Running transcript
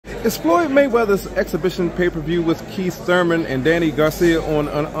Is Floyd Mayweather's exhibition pay-per-view with Keith Thurman and Danny Garcia on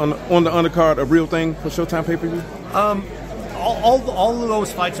the undercard a real thing for Showtime PPV? All of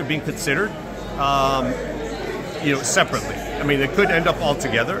those fights are being considered, separately. I mean, they could end up all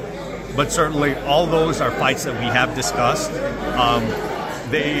together, but certainly all those are fights that we have discussed.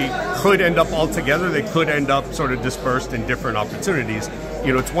 They could end up all together. They could end up sort of dispersed in different opportunities.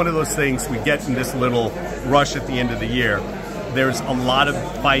 You know, it's one of those things we get in this little rush at the end of the year. There's a lot of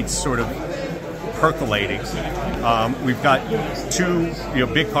fights sort of percolating. We've got two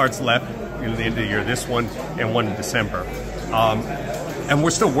big cards left in the end of the year, this one and one in December. And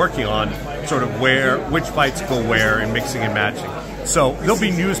we're still working on sort of which fights go where and mixing and matching. So there'll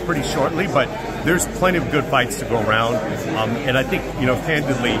be news pretty shortly, but there's plenty of good fights to go around. And I think,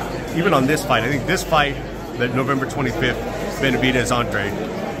 candidly, even on this fight, I think this fight, that November 25th,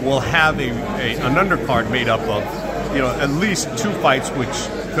 Benavidez-Andre, will have an undercard made up of at least two fights which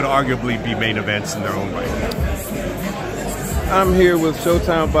could arguably be main events in their own right. I'm here with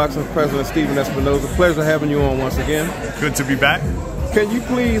Showtime Boxing President Stephen Espinoza. Pleasure having you on once again. Good to be back. Can you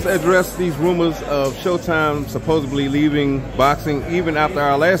please address these rumors of Showtime supposedly leaving boxing even after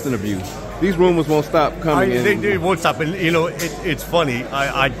our last interview? These rumors won't stop coming in. They won't stop. And, it's funny.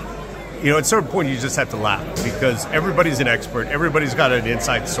 At a certain point you just have to laugh because everybody's an expert. Everybody's got an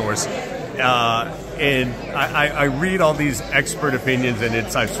inside source. And I read all these expert opinions and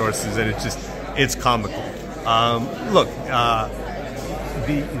inside sources, and it's comical. Look,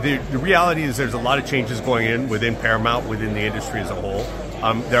 the reality is there's a lot of changes going in within Paramount, within the industry as a whole.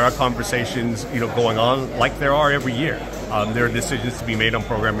 There are conversations, going on like there are every year. There are decisions to be made on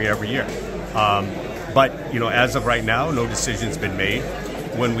programming every year. But, as of right now, no decision's been made.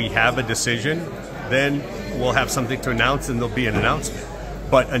 When we have a decision, then we'll have something to announce and there'll be an announcement.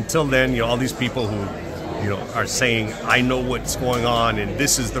 But until then, all these people who, are saying, I know what's going on and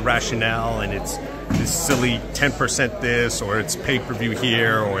this is the rationale and it's this silly 10% this or it's pay-per-view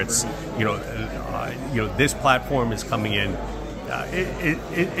here or it's, this platform is coming in.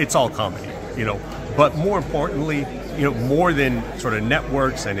 It's all comedy, But more importantly, more than sort of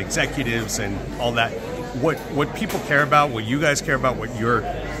networks and executives and all that, what people care about, what you guys care about, what your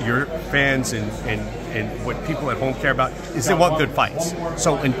fans and what people at home care about is they want good fights.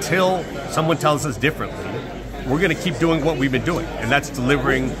 So until someone tells us differently, we're going to keep doing what we've been doing, and that's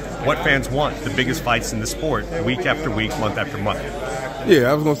delivering what fans want, the biggest fights in the sport, week after week, month after month. Yeah,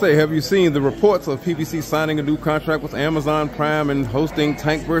 I was going to say, have you seen the reports of PBC signing a new contract with Amazon Prime and hosting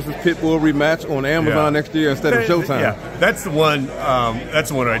Tank versus Pitbull rematch on Amazon next year instead of Showtime? Yeah, that's the one. That's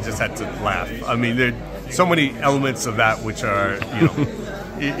the one I just had to laugh. I mean, there are so many elements of that which are,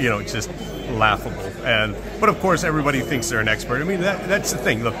 just laughable. But of course, everybody thinks they're an expert. I mean, that's the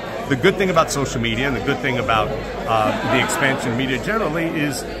thing. Look, the good thing about social media and the good thing about the expansion of media generally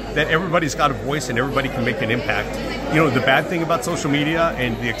is that everybody's got a voice and everybody can make an impact. The bad thing about social media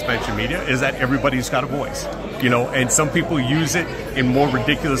and the expansion media is that everybody's got a voice. And some people use it in more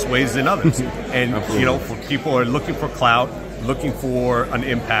ridiculous ways than others. And for people who are looking for clout, looking for an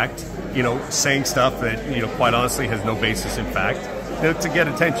impact, saying stuff that quite honestly has no basis in fact, to get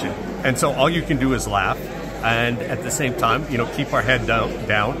attention. And so all you can do is laugh, and at the same time, keep our head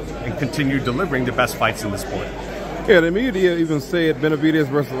down and continue delivering the best fights in the sport. Yeah, the media even said Benavidez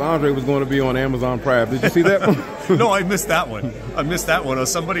versus Andre was going to be on Amazon Prime. Did you see that one? No, I missed that one.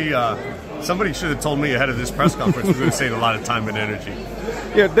 Somebody should have told me ahead of this press conference. We're going to save a lot of time and energy.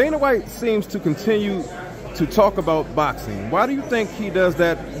 Yeah, Dana White seems to continue to talk about boxing. Why do you think he does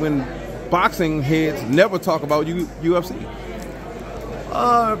that when boxing heads never talk about UFC?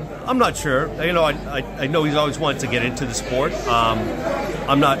 I'm not sure. I know he's always wanted to get into the sport.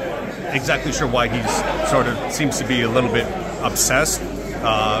 I'm not exactly sure why he's sort of seems to be a little bit obsessed,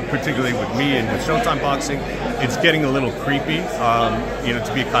 particularly with me and with Showtime Boxing. It's getting a little creepy,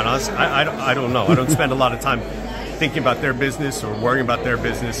 to be quite honest. I don't know. I don't spend a lot of time thinking about their business or worrying about their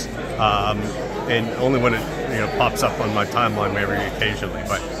business, and only when it pops up on my timeline maybe occasionally.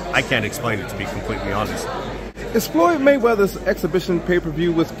 But I can't explain it, to be completely honest. Is Floyd Mayweather's exhibition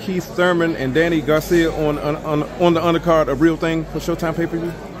pay-per-view with Keith Thurman and Danny Garcia on the undercard a real thing for Showtime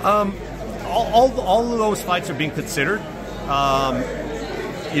pay-per-view? All of those fights are being considered,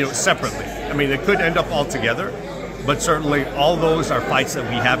 separately. I mean, they could end up all together, but certainly all those are fights that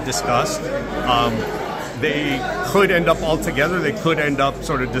we have discussed. They could end up all together. They could end up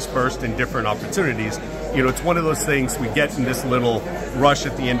sort of dispersed in different opportunities. It's one of those things we get in this little rush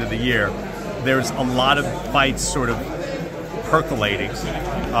at the end of the year. There's a lot of fights sort of percolating.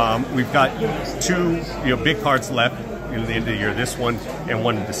 We've got two big cards left in the end of the year, this one and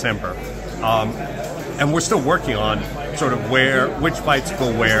one in December. And we're still working on sort of which fights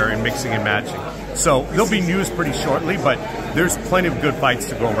go where and mixing and matching. So there'll be news pretty shortly, but there's plenty of good fights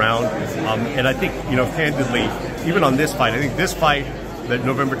to go around. And I think, candidly, even on this fight, I think this fight, that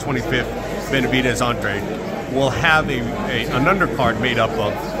November 25th, Benavidez-Andre, will have an undercard made up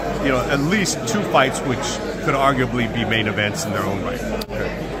of, at least 2 fights which could arguably be main events in their own right.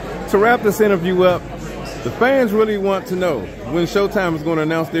 Okay. To wrap this interview up, the fans really want to know when Showtime is going to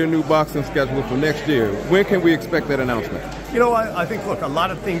announce their new boxing schedule for next year. When can we expect that announcement? I think, look, a lot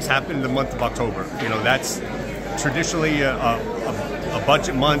of things happen in the month of October. That's traditionally a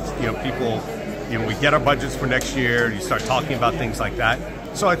budget month. People, we get our budgets for next year. You start talking about things like that.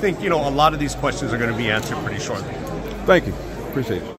 So I think, a lot of these questions are going to be answered pretty shortly. Thank you. Appreciate it.